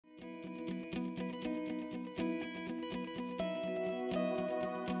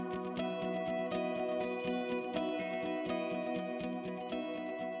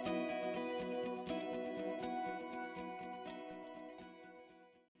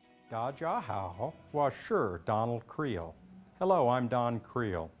How? Well, sure, Donnell Creel. Hello, I'm Don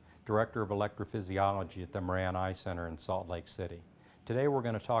Creel, Director of Electrophysiology at the Moran Eye Center in Salt Lake City. Today we're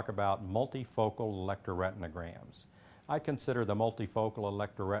going to talk about multifocal electroretinograms. I consider the multifocal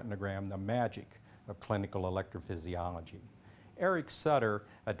electroretinogram the magic of clinical electrophysiology. Eric Sutter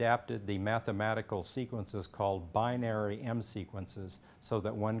adapted the mathematical sequences called binary M sequences so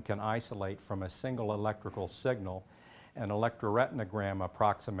that one can isolate from a single electrical signal an electroretinogram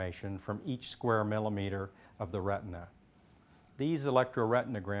approximation from each square millimeter of the retina. These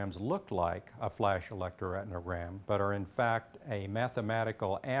electroretinograms look like a flash electroretinogram, but are in fact a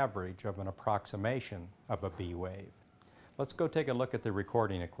mathematical average of an approximation of a B wave. Let's go take a look at the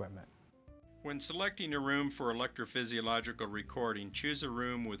recording equipment. When selecting a room for electrophysiological recording, choose a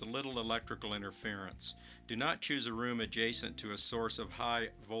room with little electrical interference. Do not choose a room adjacent to a source of high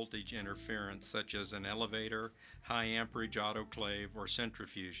voltage interference such as an elevator, high amperage autoclave, or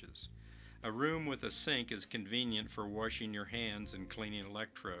centrifuges. A room with a sink is convenient for washing your hands and cleaning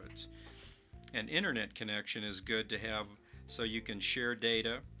electrodes. An internet connection is good to have so you can share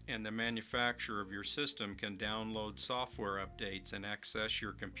data, and the manufacturer of your system can download software updates and access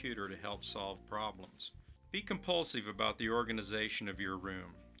your computer to help solve problems. Be compulsive about the organization of your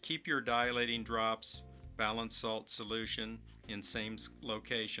room. Keep your dilating drops, balanced salt solution in same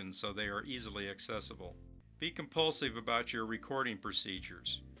location so they are easily accessible. Be compulsive about your recording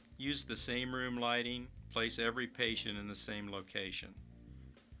procedures. Use the same room lighting. Place every patient in the same location.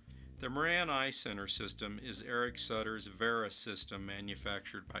 The Moran Eye Center system is Eric Sutter's Vera system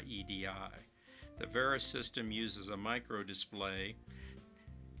manufactured by EDI. The Vera system uses a micro-display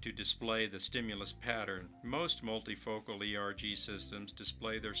to display the stimulus pattern. Most multifocal ERG systems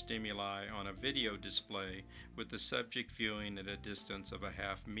display their stimuli on a video display with the subject viewing at a distance of a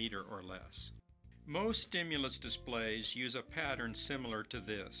half meter or less. Most stimulus displays use a pattern similar to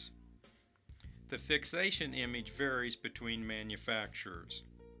this. The fixation image varies between manufacturers.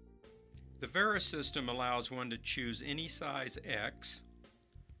 The Vera system allows one to choose any size X,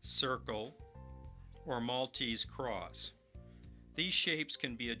 circle, or Maltese cross. These shapes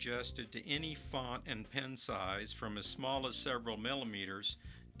can be adjusted to any font and pen size from as small as several millimeters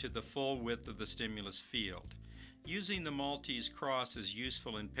to the full width of the stimulus field. Using the Maltese cross is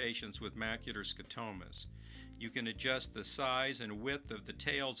useful in patients with macular scotomas. You can adjust the size and width of the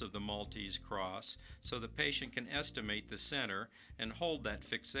tails of the Maltese cross so the patient can estimate the center and hold that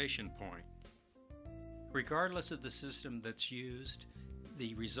fixation point. Regardless of the system that's used,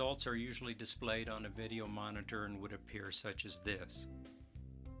 the results are usually displayed on a video monitor and would appear such as this.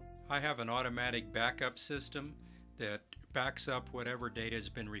 I have an automatic backup system that backs up whatever data has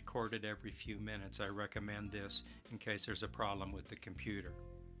been recorded every few minutes. I recommend this in case there's a problem with the computer.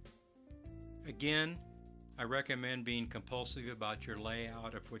 Again, I recommend being compulsive about your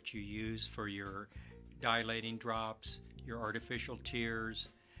layout of what you use for your dilating drops, your artificial tears,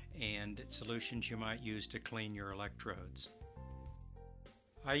 and solutions you might use to clean your electrodes.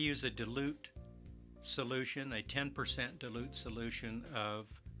 I use a dilute solution, a 10% dilute solution of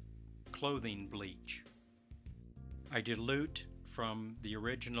clothing bleach. I dilute from the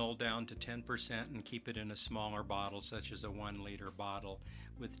original down to 10% and keep it in a smaller bottle, such as a 1 liter bottle,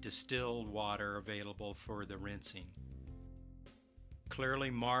 with distilled water available for the rinsing. Clearly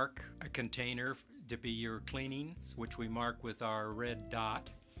mark a container to be your cleaning, which we mark with our red dot.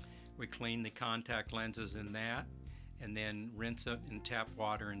 We clean the contact lenses in that, and then rinse it in tap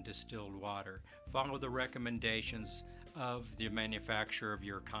water and distilled water. Follow the recommendations of the manufacturer of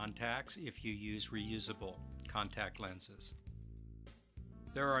your contacts if you use reusable contact lenses.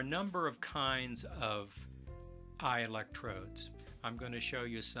 There are a number of kinds of eye electrodes. I'm going to show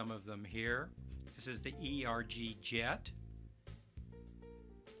you some of them here. This is the ERG Jet,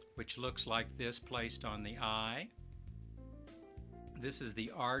 which looks like this placed on the eye. This is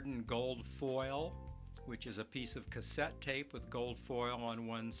the Arden Gold Foil, which is a piece of cassette tape with gold foil on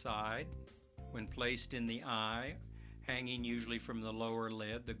one side. When placed in the eye, hanging usually from the lower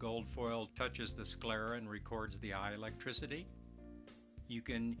lid, the gold foil touches the sclera and records the eye electricity. You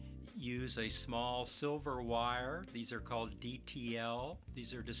can use a small silver wire. These are called DTL.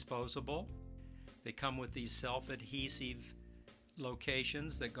 These are disposable. They come with these self-adhesive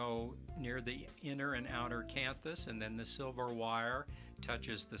locations that go near the inner and outer canthus, and then the silver wire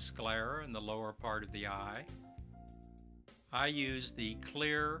touches the sclera in the lower part of the eye. I use the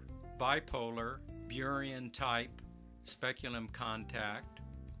clear bipolar Burian type speculum contact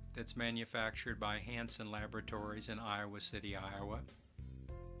that's manufactured by Hansen Laboratories in Iowa City, Iowa.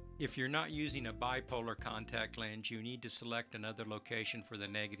 If you're not using a bipolar contact lens, you need to select another location for the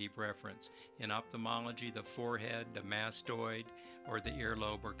negative reference. In ophthalmology, the forehead, the mastoid, or the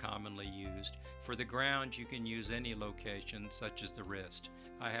earlobe are commonly used. For the ground, you can use any location, such as the wrist.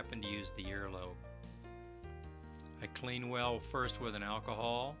 I happen to use the earlobe. I clean well first with an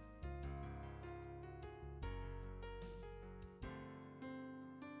alcohol.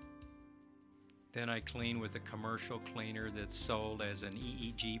 Then I clean with a commercial cleaner that's sold as an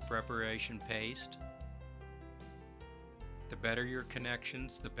EEG preparation paste. The better your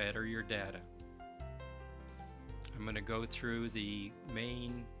connections, the better your data. I'm going to go through the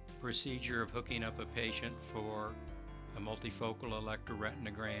main procedure of hooking up a patient for a multifocal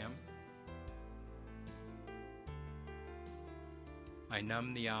electroretinogram. I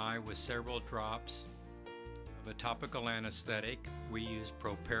numb the eye with several drops of a topical anesthetic. We use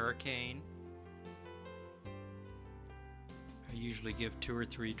proparacaine. I usually give 2 or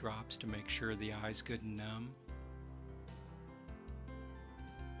 3 drops to make sure the eye's good and numb.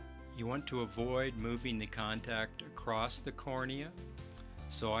 You want to avoid moving the contact across the cornea,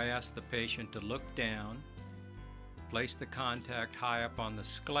 so I ask the patient to look down, place the contact high up on the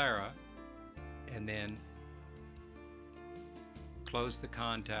sclera, and then close the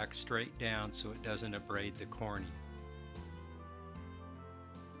contact straight down so it doesn't abrade the cornea.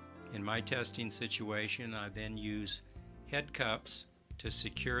 In my testing situation, I then use head cups to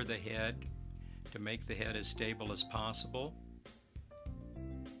secure the head, to make the head as stable as possible.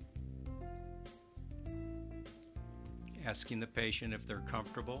 Asking the patient if they're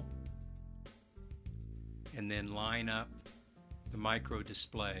comfortable, and then line up the micro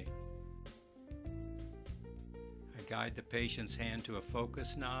display. I guide the patient's hand to a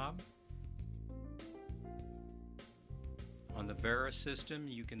focus knob. On the Vera system,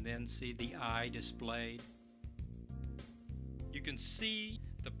 you can then see the eye displayed. You can see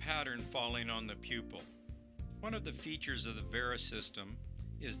the pattern falling on the pupil. One of the features of the Vera system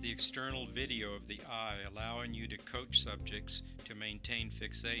is the external video of the eye, allowing you to coach subjects to maintain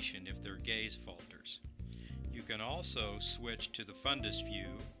fixation if their gaze falters. You can also switch to the fundus view,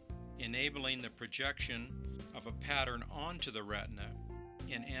 enabling the projection of a pattern onto the retina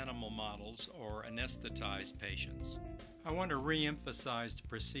in animal models or anesthetized patients. I want to re-emphasize the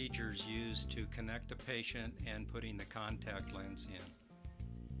procedures used to connect a patient and putting the contact lens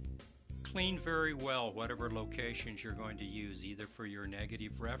in. Clean very well whatever locations you're going to use, either for your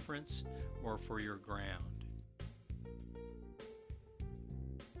negative reference or for your ground.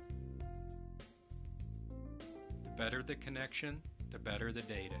 The better the connection, the better the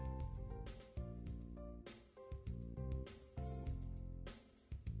data.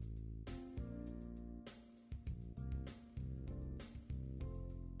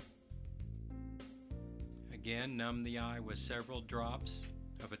 Again, numb the eye with several drops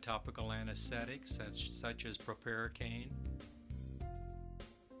of a topical anesthetic such as proparacaine.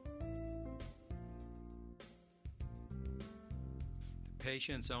 The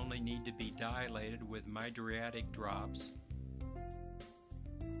patients only need to be dilated with mydriatic drops.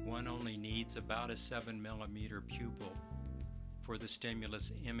 One only needs about a 7mm pupil for the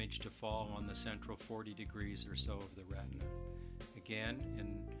stimulus image to fall on the central 40 degrees or so of the retina. Again,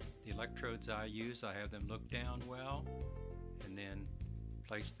 in the electrodes I use, I have them look down well and then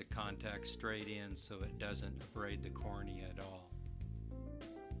place the contact straight in so it doesn't abrade the cornea at all.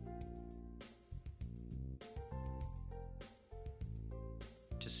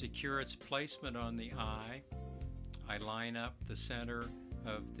 To secure its placement on the eye, I line up the center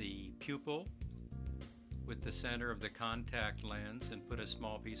of the pupil with the center of the contact lens and put a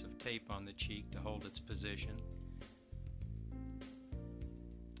small piece of tape on the cheek to hold its position,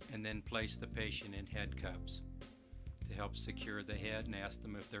 and then place the patient in head cups to help secure the head and ask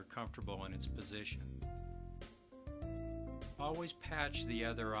them if they're comfortable in its position. Always patch the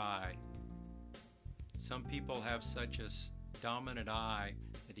other eye. Some people have such a dominant eye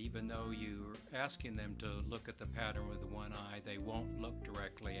that even though you're asking them to look at the pattern with one eye, they won't look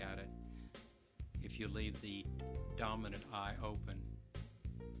directly at it if you leave the dominant eye open.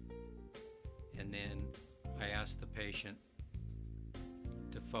 And then I ask the patient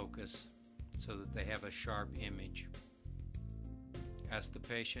to focus so that they have a sharp image. Ask the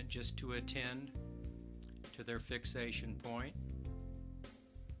patient just to attend to their fixation point.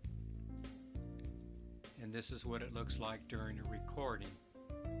 And this is what it looks like during a recording.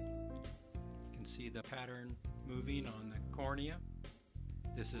 You can see the pattern moving on the cornea.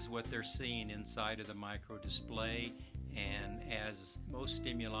 This is what they're seeing inside of the micro display, and as most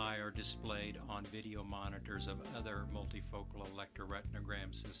stimuli are displayed on video monitors of other multifocal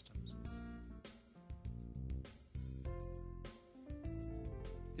electroretinogram systems.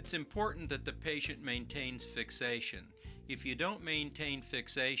 It's important that the patient maintains fixation. If you don't maintain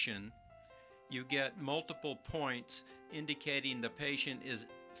fixation, you get multiple points indicating the patient is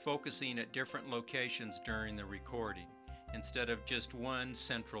focusing at different locations during the recording, instead of just one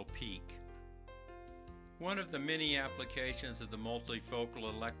central peak. One of the many applications of the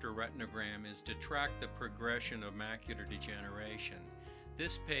multifocal electroretinogram is to track the progression of macular degeneration.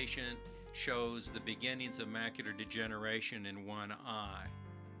 This patient shows the beginnings of macular degeneration in one eye.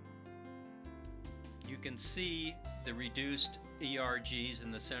 You can see the reduced ERGs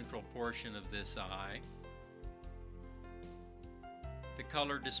in the central portion of this eye. The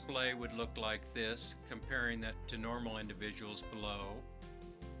color display would look like this, comparing that to normal individuals below.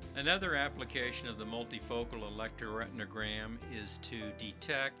 Another application of the multifocal electroretinogram is to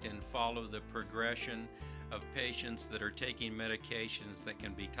detect and follow the progression of patients that are taking medications that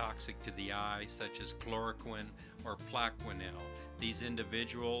can be toxic to the eye, such as chloroquine or Plaquenil. These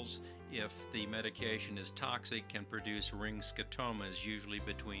individuals, if the medication is toxic, can produce ring scotomas, usually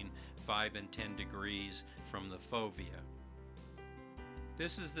between 5 and 10 degrees from the fovea.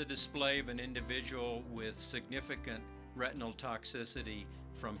 This is the display of an individual with significant retinal toxicity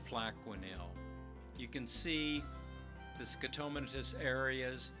from Plaquenil. You can see the scotomatous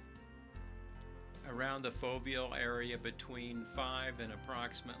areas around the foveal area between 5 and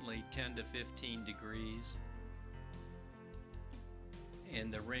approximately 10 to 15 degrees,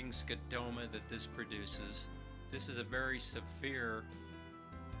 and the ring scotoma that this produces. This is a very severe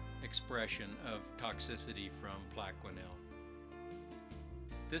expression of toxicity from Plaquenil.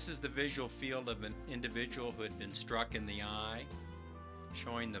 This is the visual field of an individual who had been struck in the eye,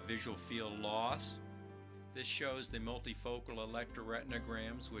 showing the visual field loss. This shows the multifocal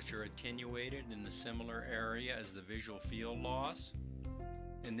electroretinograms, which are attenuated in the similar area as the visual field loss.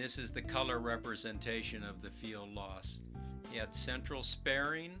 And this is the color representation of the field loss. He had central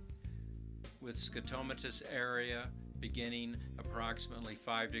sparing with scotomatous area beginning approximately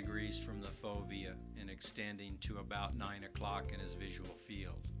 5 degrees from the fovea and extending to about 9 o'clock in his visual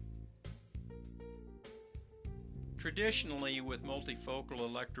field. Traditionally, with multifocal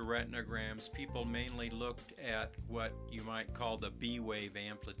electroretinograms, people mainly looked at what you might call the B wave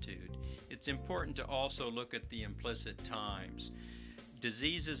amplitude. It's important to also look at the implicit times.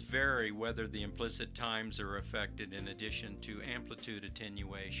 Diseases vary whether the implicit times are affected in addition to amplitude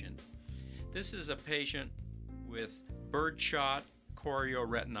attenuation. This is a patient with birdshot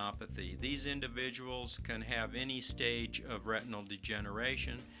chorioretinopathy. These individuals can have any stage of retinal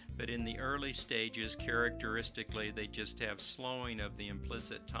degeneration, but in the early stages, characteristically, they just have slowing of the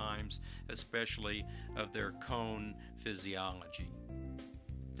implicit times, especially of their cone physiology.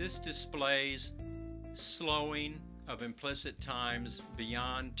 This displays slowing of implicit times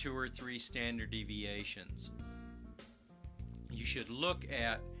beyond 2 or 3 standard deviations. You should look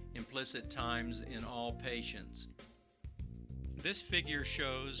at implicit times in all patients. This figure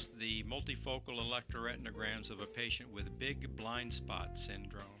shows the multifocal electroretinograms of a patient with big blind spot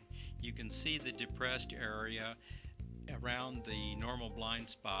syndrome. You can see the depressed area around the normal blind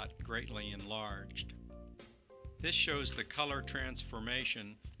spot greatly enlarged. This shows the color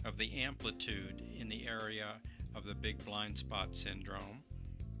transformation of the amplitude in the area of the big blind spot syndrome.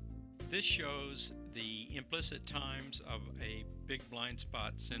 This shows the implicit times of a big blind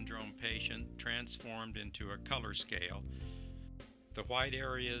spot syndrome patient transformed into a color scale. The white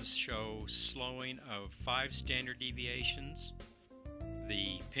areas show slowing of 5 standard deviations.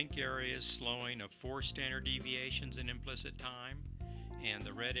 The pink areas slowing of 4 standard deviations in implicit time, and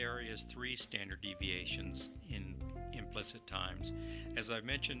the red areas 3 standard deviations in implicit times. As I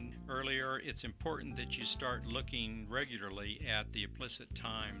mentioned earlier, it's important that you start looking regularly at the implicit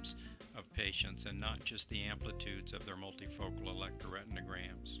times of patients and not just the amplitudes of their multifocal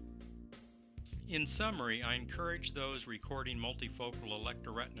electroretinograms. In summary, I encourage those recording multifocal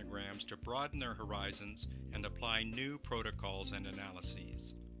electroretinograms to broaden their horizons and apply new protocols and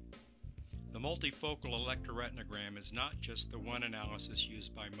analyses. The multifocal electroretinogram is not just the one analysis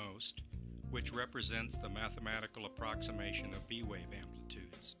used by most, which represents the mathematical approximation of B-wave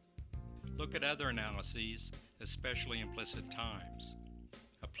amplitudes. Look at other analyses, especially implicit times.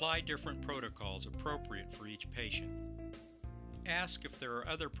 Apply different protocols appropriate for each patient. Ask if there are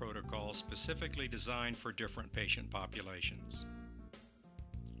other protocols specifically designed for different patient populations.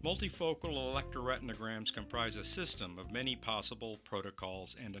 Multifocal electroretinograms comprise a system of many possible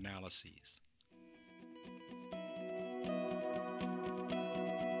protocols and analyses.